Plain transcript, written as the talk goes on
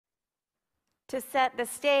To set the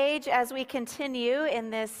stage as we continue in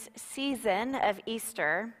this season of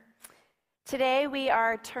Easter, today we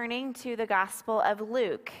are turning to the Gospel of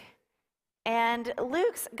Luke. And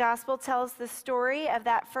Luke's Gospel tells the story of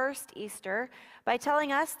that first Easter by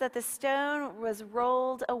telling us that the stone was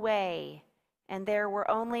rolled away and there were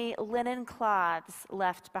only linen cloths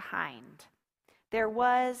left behind. There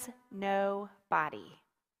was no body.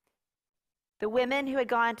 The women who had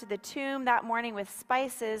gone to the tomb that morning with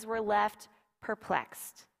spices were left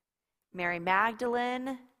perplexed. Mary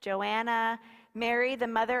Magdalene, Joanna, Mary, the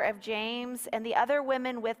mother of James, and the other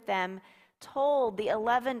women with them told the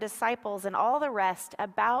 11 disciples and all the rest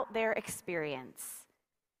about their experience.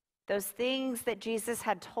 Those things that Jesus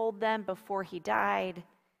had told them before he died,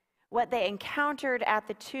 what they encountered at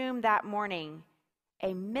the tomb that morning,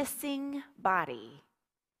 a missing body,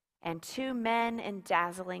 and 2 men in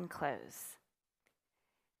dazzling clothes.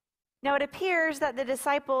 Now it appears that the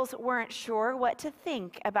disciples weren't sure what to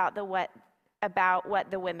think about what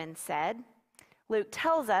the women said. Luke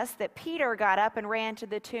tells us that Peter got up and ran to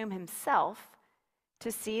the tomb himself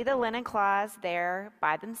to see the linen cloths there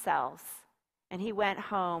by themselves, and he went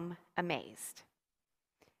home amazed.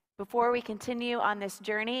 Before we continue on this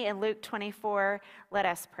journey in Luke 24, let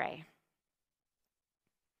us pray.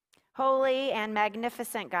 Holy and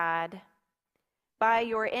magnificent God, by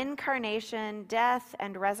your incarnation, death,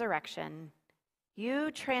 and resurrection,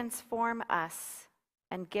 you transform us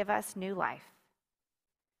and give us new life.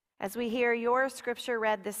 As we hear your scripture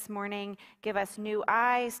read this morning, give us new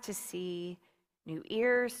eyes to see, new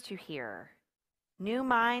ears to hear, new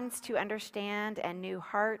minds to understand, and new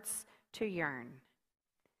hearts to yearn.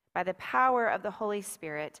 By the power of the Holy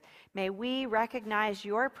Spirit, may we recognize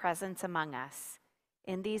your presence among us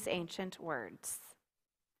in these ancient words.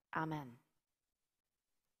 Amen.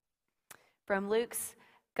 From Luke's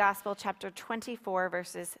Gospel, chapter 24,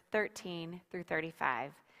 verses 13 through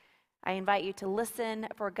 35. I invite you to listen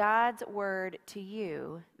for God's word to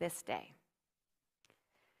you this day.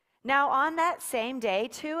 Now on that same day,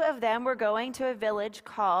 2 of them were going to a village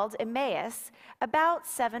called Emmaus, about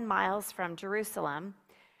 7 miles from Jerusalem,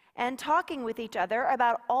 and talking with each other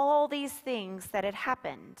about all these things that had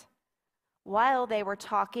happened. While they were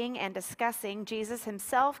talking and discussing, Jesus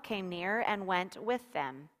himself came near and went with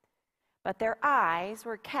them. But their eyes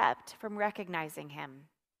were kept from recognizing him.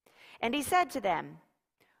 And he said to them,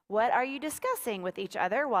 "What are you discussing with each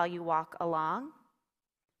other while you walk along?"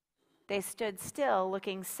 They stood still,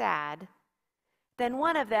 looking sad. Then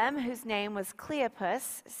one of them, whose name was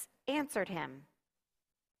Cleopas, answered him,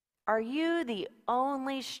 "Are you the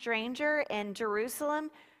only stranger in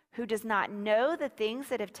Jerusalem who does not know the things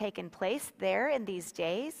that have taken place there in these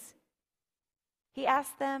days?" He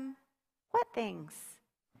asked them, "What things?"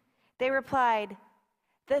 They replied,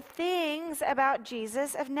 "The things about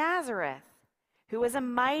Jesus of Nazareth, who was a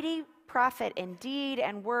mighty prophet in deed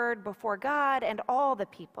and word before God and all the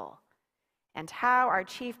people, and how our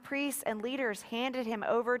chief priests and leaders handed him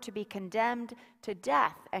over to be condemned to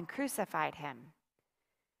death and crucified him.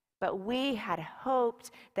 But we had hoped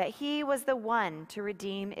that he was the one to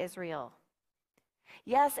redeem Israel.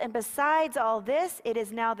 Yes, and besides all this, it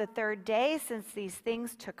is now the 3rd day since these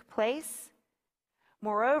things took place.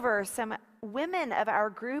 Moreover, some women of our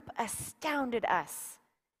group astounded us.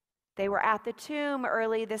 They were at the tomb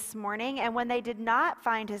early this morning, and when they did not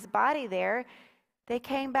find his body there, they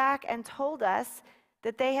came back and told us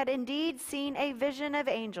that they had indeed seen a vision of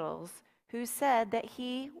angels who said that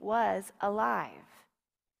he was alive.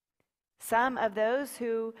 Some of those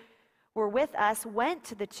who were with us went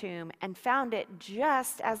to the tomb and found it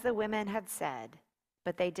just as the women had said,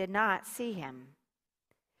 but they did not see him."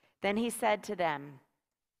 Then he said to them,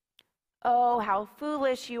 "Oh, how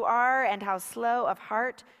foolish you are and how slow of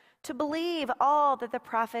heart to believe all that the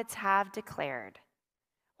prophets have declared.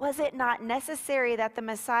 Was it not necessary that the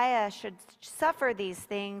Messiah should suffer these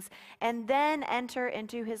things and then enter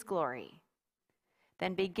into his glory?"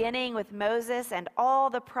 Then beginning with Moses and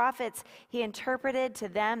all the prophets, he interpreted to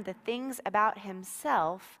them the things about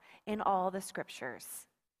himself in all the scriptures.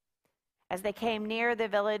 As they came near the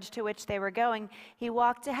village to which they were going, he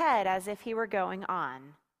walked ahead as if he were going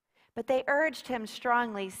on. But they urged him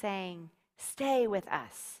strongly, saying, "Stay with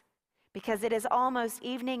us, because it is almost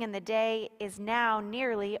evening and the day is now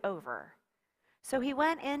nearly over." So he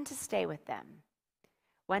went in to stay with them.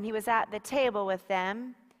 When he was at the table with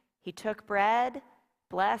them, he took bread,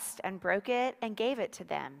 blessed and broke it, and gave it to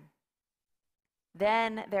them.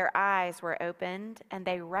 Then their eyes were opened, and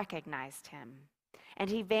they recognized him, and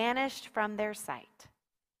he vanished from their sight.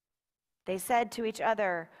 They said to each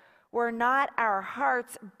other, "Were not our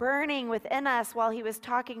hearts burning within us while he was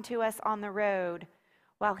talking to us on the road,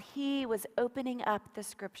 while he was opening up the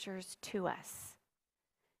scriptures to us.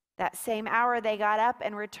 That same hour they got up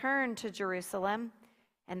and returned to Jerusalem,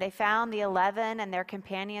 and they found the 11 and their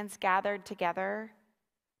companions gathered together.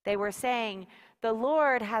 They were saying, "The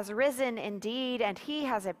Lord has risen indeed, and he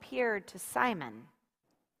has appeared to Simon."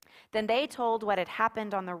 Then they told what had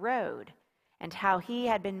happened on the road and how he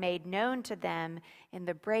had been made known to them in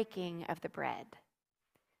the breaking of the bread.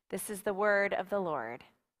 This is the word of the Lord.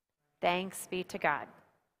 Thanks be to God.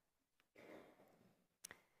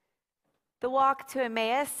 The walk to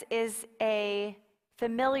Emmaus is a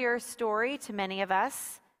familiar story to many of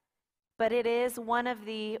us, but it is one of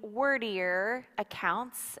the wordier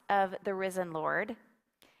accounts of the risen Lord.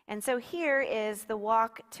 And so here is the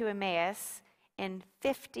walk to Emmaus in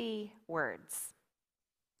 50 words.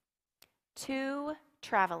 2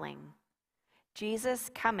 traveling, Jesus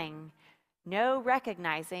coming, no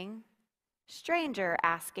recognizing, stranger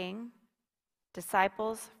asking,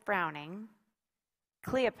 disciples frowning,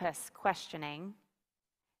 Cleopas questioning,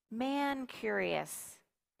 man curious,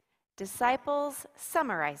 disciples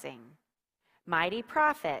summarizing, mighty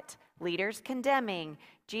prophet, leaders condemning,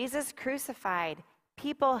 Jesus crucified,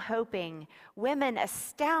 people hoping, women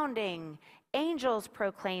astounding, angels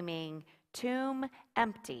proclaiming, tomb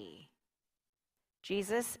empty,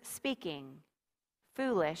 Jesus speaking,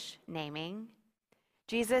 foolish naming,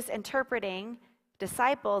 Jesus interpreting,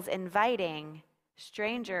 disciples inviting,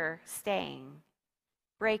 stranger staying,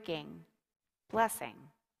 breaking, blessing,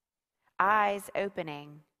 eyes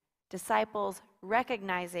opening, disciples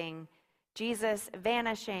recognizing, Jesus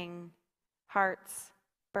vanishing, hearts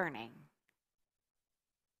burning.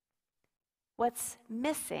 What's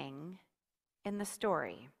missing in the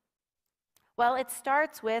story? Well, it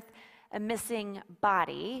starts with a missing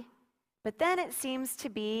body, but then it seems to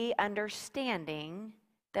be understanding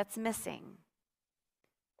that's missing.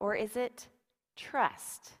 Or is it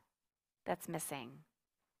trust that's missing?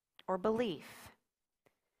 Or belief?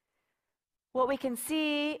 What we can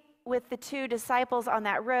see with the 2 disciples on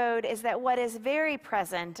that road is that what is very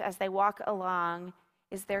present as they walk along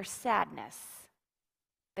is their sadness,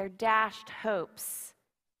 their dashed hopes,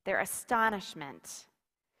 their astonishment.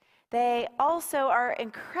 They also are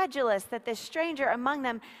incredulous that this stranger among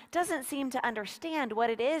them doesn't seem to understand what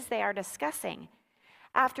it is they are discussing.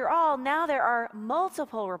 After all, now there are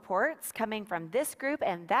multiple reports coming from this group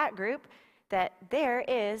and that group that there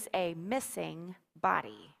is a missing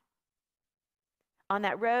body. On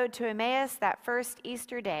that road to Emmaus, that first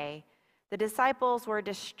Easter day, the disciples were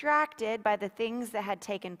distracted by the things that had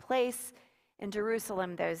taken place in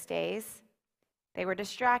Jerusalem those days. They were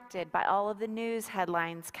distracted by all of the news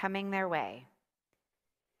headlines coming their way.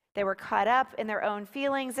 They were caught up in their own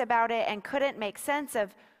feelings about it and couldn't make sense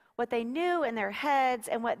of what they knew in their heads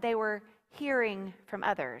and what they were hearing from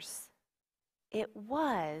others. It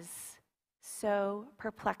was so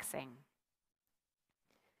perplexing.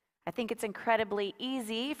 I think it's incredibly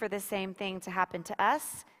easy for the same thing to happen to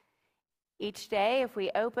us. Each day, if we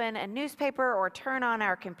open a newspaper or turn on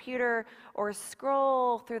our computer or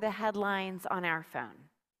scroll through the headlines on our phone.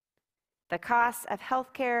 The costs of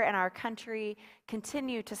healthcare in our country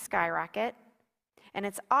continue to skyrocket, and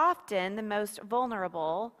it's often the most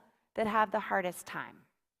vulnerable that have the hardest time.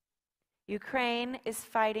 Ukraine is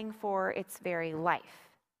fighting for its very life.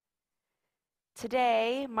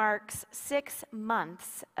 Today marks 6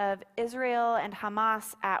 months of Israel and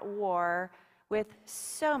Hamas at war with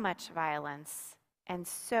so much violence and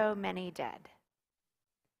so many dead.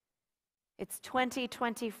 It's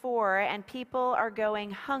 2024 and people are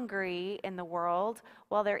going hungry in the world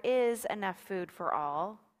while there is enough food for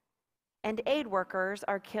all, and aid workers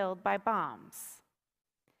are killed by bombs.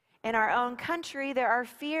 In our own country, there are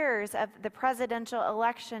fears of the presidential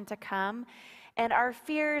election to come, and our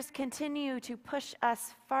fears continue to push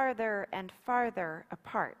us farther and farther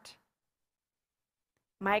apart.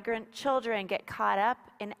 Migrant children get caught up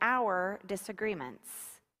in our disagreements.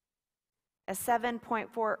 A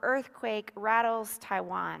 7.4 earthquake rattles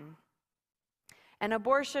Taiwan. And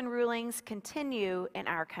abortion rulings continue in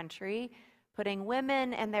our country, putting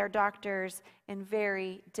women and their doctors in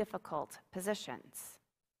very difficult positions.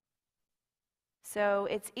 So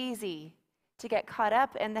it's easy to get caught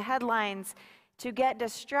up in the headlines, to get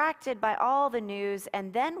distracted by all the news,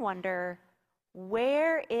 and then wonder,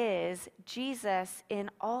 where is Jesus in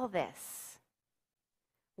all this?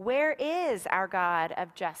 Where is our God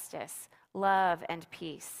of justice, love, and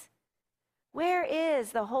peace? Where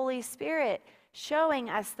is the Holy Spirit showing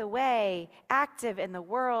us the way, active in the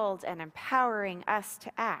world, and empowering us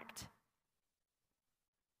to act?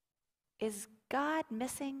 Is God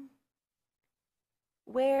missing?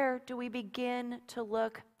 Where do we begin to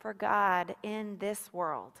look for God in this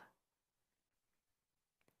world?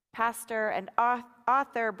 Pastor and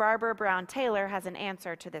author Barbara Brown Taylor has an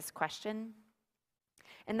answer to this question.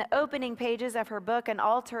 In the opening pages of her book, An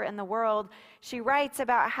Altar in the World, she writes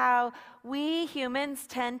about how we humans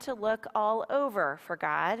tend to look all over for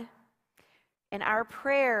God. In our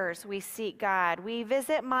prayers, we seek God. We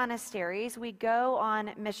visit monasteries. We go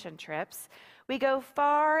on mission trips. We go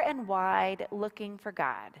far and wide looking for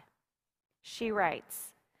God. She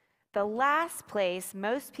writes, "The last place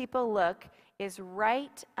most people look is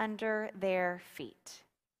right under their feet.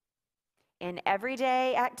 In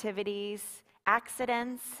everyday activities,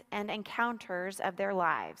 accidents, and encounters of their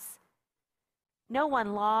lives. No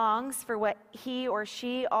one longs for what he or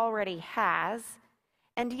she already has,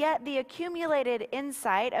 and yet the accumulated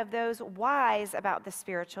insight of those wise about the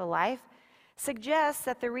spiritual life suggests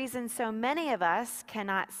that the reason so many of us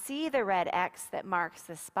cannot see the red X that marks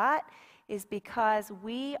the spot is because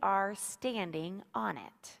we are standing on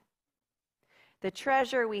it. The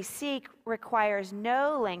treasure we seek requires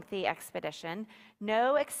no lengthy expedition,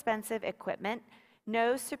 no expensive equipment,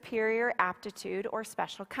 no superior aptitude or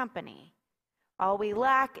special company. All we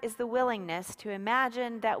lack is the willingness to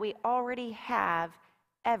imagine that we already have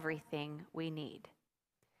everything we need.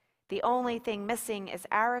 The only thing missing is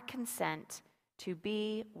our consent to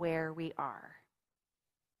be where we are."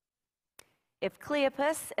 If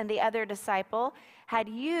Cleopas and the other disciple had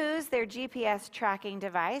used their GPS tracking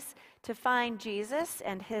device to find Jesus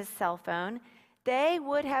and his cell phone, they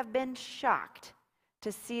would have been shocked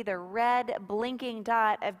to see the red blinking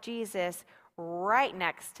dot of Jesus right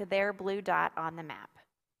next to their blue dot on the map.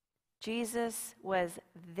 Jesus was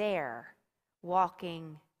there,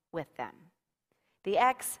 walking with them. The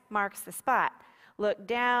X marks the spot. Look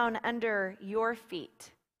down under your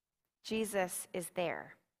feet. Jesus is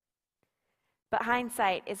there. But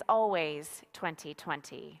hindsight is always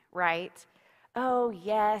 20/20, right? Oh,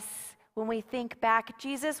 yes, when we think back,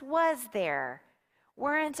 Jesus was there.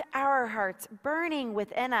 Weren't our hearts burning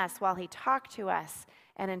within us while he talked to us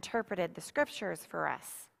and interpreted the scriptures for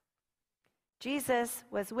us? Jesus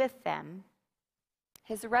was with them.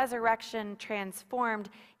 His resurrection transformed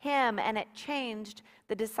him, and it changed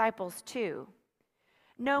the disciples too.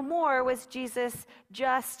 No more was Jesus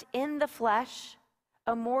just in the flesh,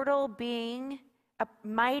 a mortal being, a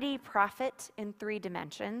mighty prophet in 3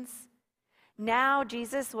 dimensions. Now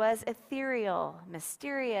Jesus was ethereal,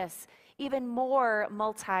 mysterious, even more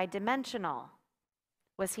multidimensional.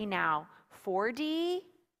 Was he now 4D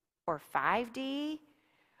or 5D?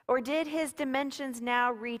 Or did his dimensions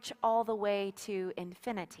now reach all the way to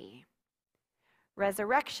infinity?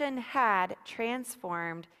 Resurrection had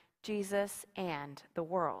transformed Jesus and the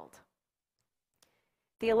world.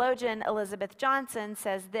 Theologian Elizabeth Johnson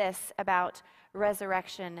says this about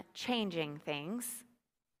resurrection changing things.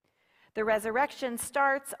 The resurrection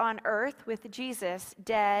starts on earth with Jesus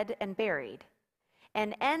dead and buried,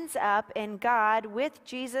 and ends up in God with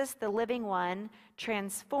Jesus, the living one,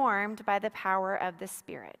 transformed by the power of the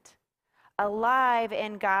Spirit. Alive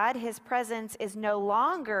in God, his presence is no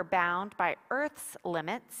longer bound by earth's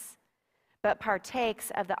limits, but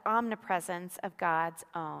partakes of the omnipresence of God's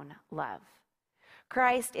own love.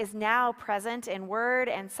 Christ is now present in word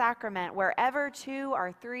and sacrament wherever 2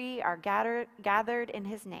 or 3 are gathered in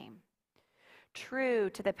his name. True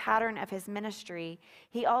to the pattern of his ministry,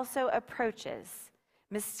 he also approaches,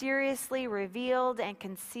 mysteriously revealed and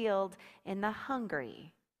concealed in the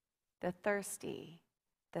hungry, the thirsty,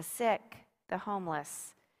 the sick, the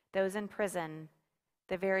homeless, those in prison,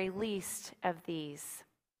 the very least of these.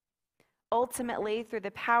 Ultimately, through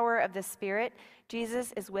the power of the Spirit,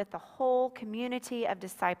 Jesus is with the whole community of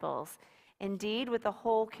disciples, indeed with the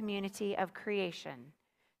whole community of creation,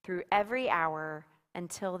 through every hour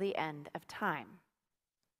until the end of time.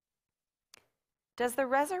 Does the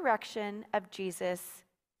resurrection of Jesus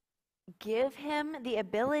give him the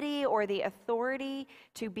ability or the authority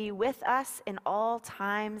to be with us in all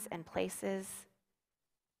times and places?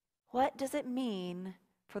 What does it mean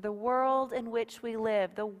for the world in which we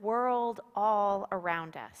live, the world all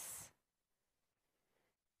around us?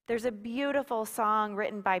 There's a beautiful song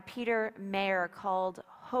written by Peter Mayer called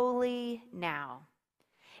Holy Now.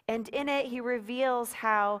 And in it, he reveals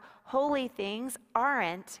how holy things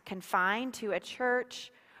aren't confined to a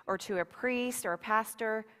church or to a priest or a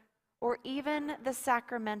pastor or even the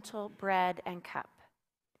sacramental bread and cup.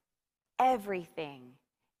 Everything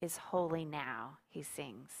is holy now, he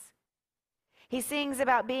sings. He sings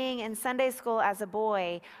about being in Sunday school as a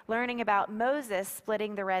boy, learning about Moses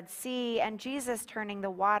splitting the Red Sea and Jesus turning the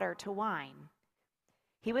water to wine.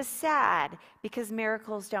 He was sad because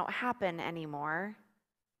miracles don't happen anymore.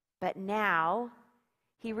 But now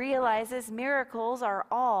he realizes miracles are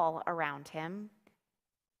all around him.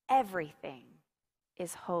 Everything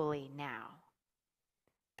is holy now.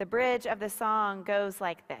 The bridge of the song goes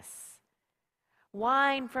like this.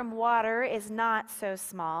 Wine from water is not so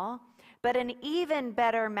small, but an even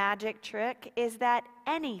better magic trick is that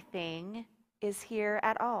anything is here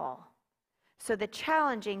at all. So the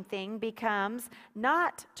challenging thing becomes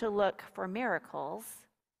not to look for miracles,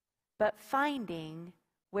 but finding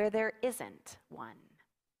where there isn't one.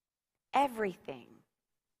 Everything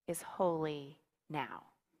is holy now.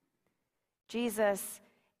 Jesus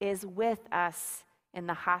is with us in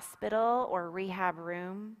the hospital or rehab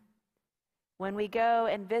room. When we go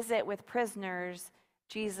and visit with prisoners,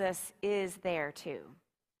 Jesus is there too.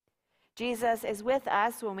 Jesus is with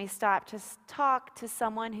us when we stop to talk to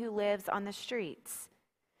someone who lives on the streets.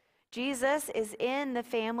 Jesus is in the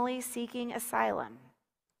family seeking asylum.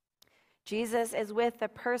 Jesus is with the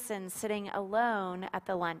person sitting alone at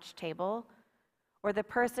the lunch table, or the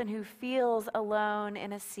person who feels alone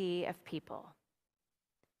in a sea of people.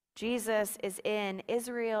 Jesus is in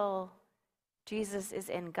Israel. Jesus is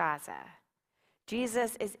in Gaza.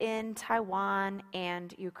 Jesus is in Taiwan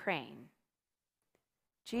and Ukraine.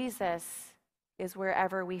 Jesus is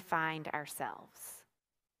wherever we find ourselves.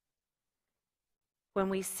 When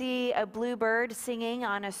we see a bluebird singing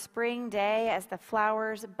on a spring day as the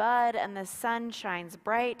flowers bud and the sun shines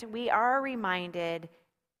bright, we are reminded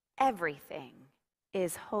everything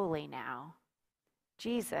is holy now.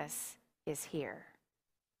 Jesus is here.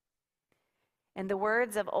 In the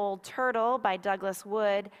words of Old Turtle by Douglas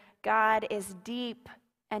Wood, God is deep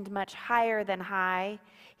and much higher than high.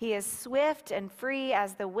 He is swift and free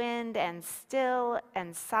as the wind and still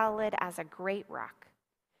and solid as a great rock.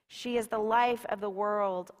 She is the life of the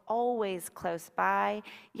world, always close by,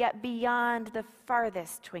 yet beyond the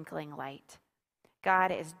farthest twinkling light.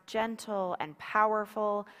 God is gentle and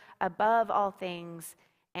powerful, above all things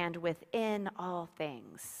and within all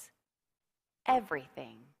things.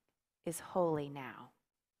 Everything is holy now.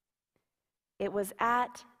 It was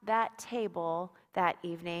at that table that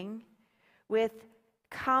evening, with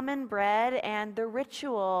common bread and the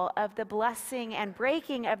ritual of the blessing and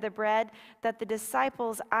breaking of the bread, that the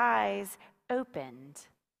disciples' eyes opened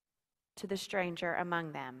to the stranger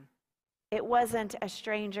among them. It wasn't a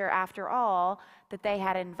stranger, after all, that they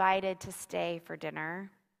had invited to stay for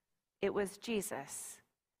dinner. It was Jesus.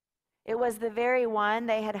 It was the very one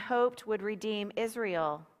they had hoped would redeem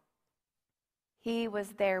Israel. He was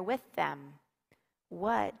there with them.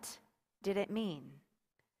 What did it mean?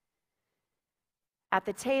 At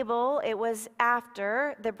the table, it was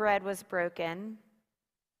after the bread was broken,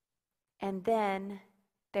 and then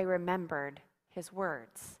they remembered his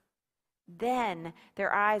words. Then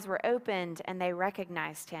their eyes were opened and they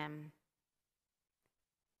recognized him.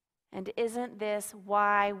 And isn't this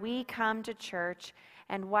why we come to church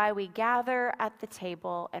and why we gather at the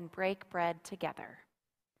table and break bread together?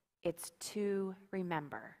 It's to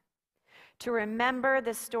remember. To remember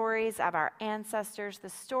the stories of our ancestors, the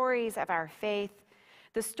stories of our faith,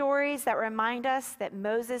 the stories that remind us that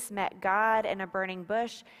Moses met God in a burning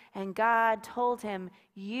bush and God told him,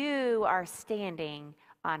 "You are standing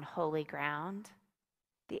on holy ground."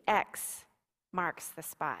 The X marks the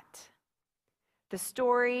spot. The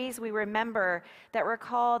stories we remember that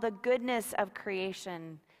recall the goodness of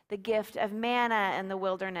creation, the gift of manna in the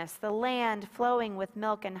wilderness, the land flowing with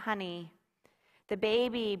milk and honey, the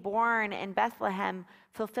baby born in Bethlehem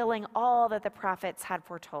fulfilling all that the prophets had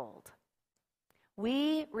foretold.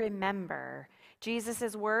 We remember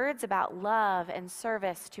Jesus' words about love and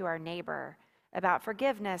service to our neighbor, about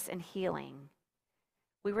forgiveness and healing.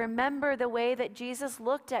 We remember the way that Jesus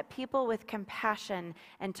looked at people with compassion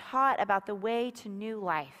and taught about the way to new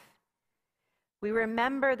life. We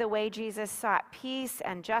remember the way Jesus sought peace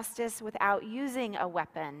and justice without using a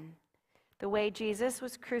weapon, the way Jesus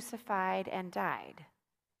was crucified and died.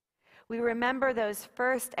 We remember those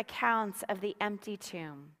first accounts of the empty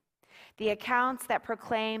tomb, the accounts that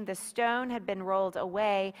proclaimed the stone had been rolled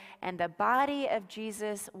away and the body of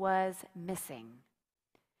Jesus was missing.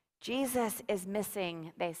 Jesus is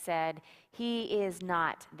missing, they said. He is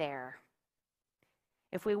not there.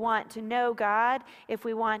 If we want to know God, if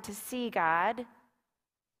we want to see God,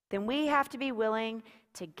 then we have to be willing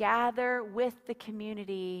to gather with the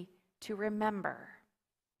community to remember.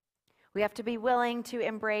 We have to be willing to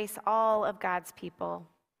embrace all of God's people,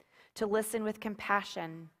 to listen with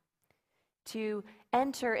compassion, to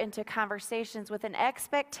enter into conversations with an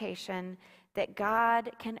expectation that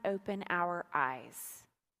God can open our eyes.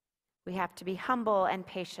 We have to be humble and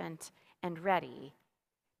patient and ready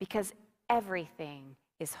because everything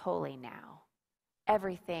is holy now.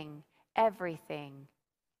 everything, everything,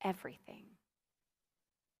 everything.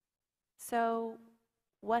 So,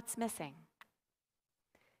 what's missing?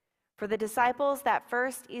 For the disciples that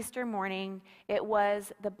first Easter morning, it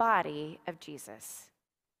was the body of Jesus.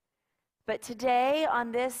 But today,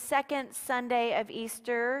 on this second Sunday of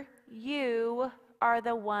Easter, you are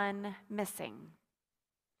the one missing.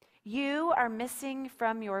 You are missing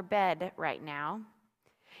from your bed right now.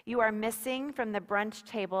 You are missing from the brunch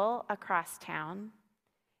table across town.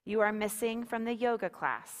 You are missing from the yoga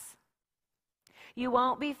class. You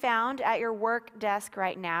won't be found at your work desk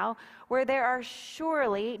right now, where there are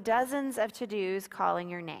surely dozens of to-dos calling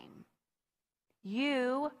your name.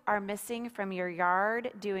 You are missing from your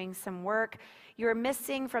yard doing some work. You're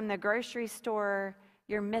missing from the grocery store.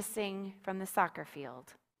 You're missing from the soccer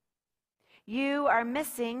field. You are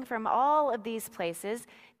missing from all of these places,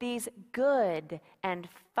 these good and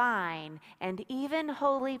fine and even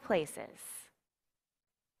holy places,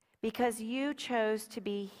 because you chose to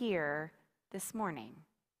be here this morning.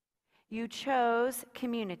 You chose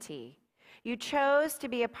community. You chose to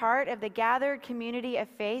be a part of the gathered community of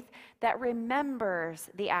faith that remembers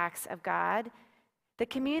the acts of God, the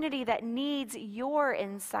community that needs your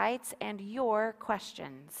insights and your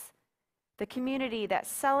questions, the community that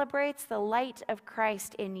celebrates the light of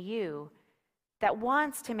Christ in you, that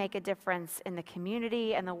wants to make a difference in the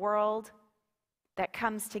community and the world, that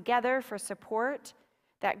comes together for support,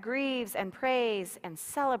 that grieves and prays and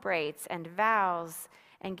celebrates and vows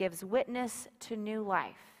and gives witness to new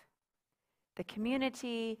life. The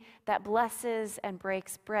community that blesses and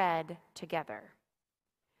breaks bread together.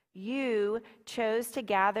 You chose to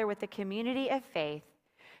gather with the community of faith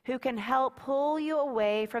who can help pull you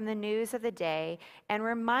away from the news of the day and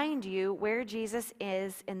remind you where Jesus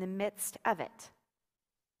is in the midst of it.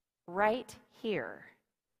 Right here,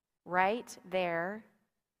 right there,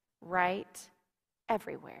 right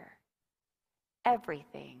everywhere.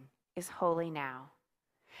 Everything is holy now.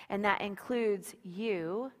 And that includes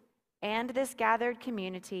you and this gathered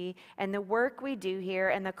community and the work we do here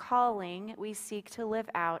and the calling we seek to live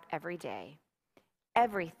out every day.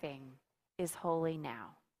 Everything is holy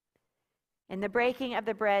now. In the breaking of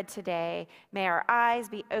the bread today, may our eyes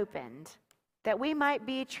be opened that we might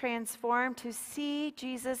be transformed to see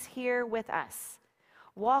Jesus here with us,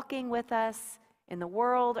 walking with us in the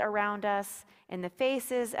world around us, in the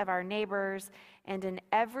faces of our neighbors, and in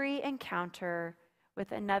every encounter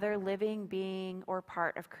with another living being or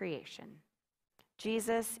part of creation.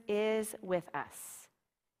 Jesus is with us.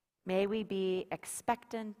 May we be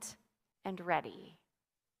expectant and ready.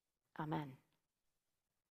 Amen.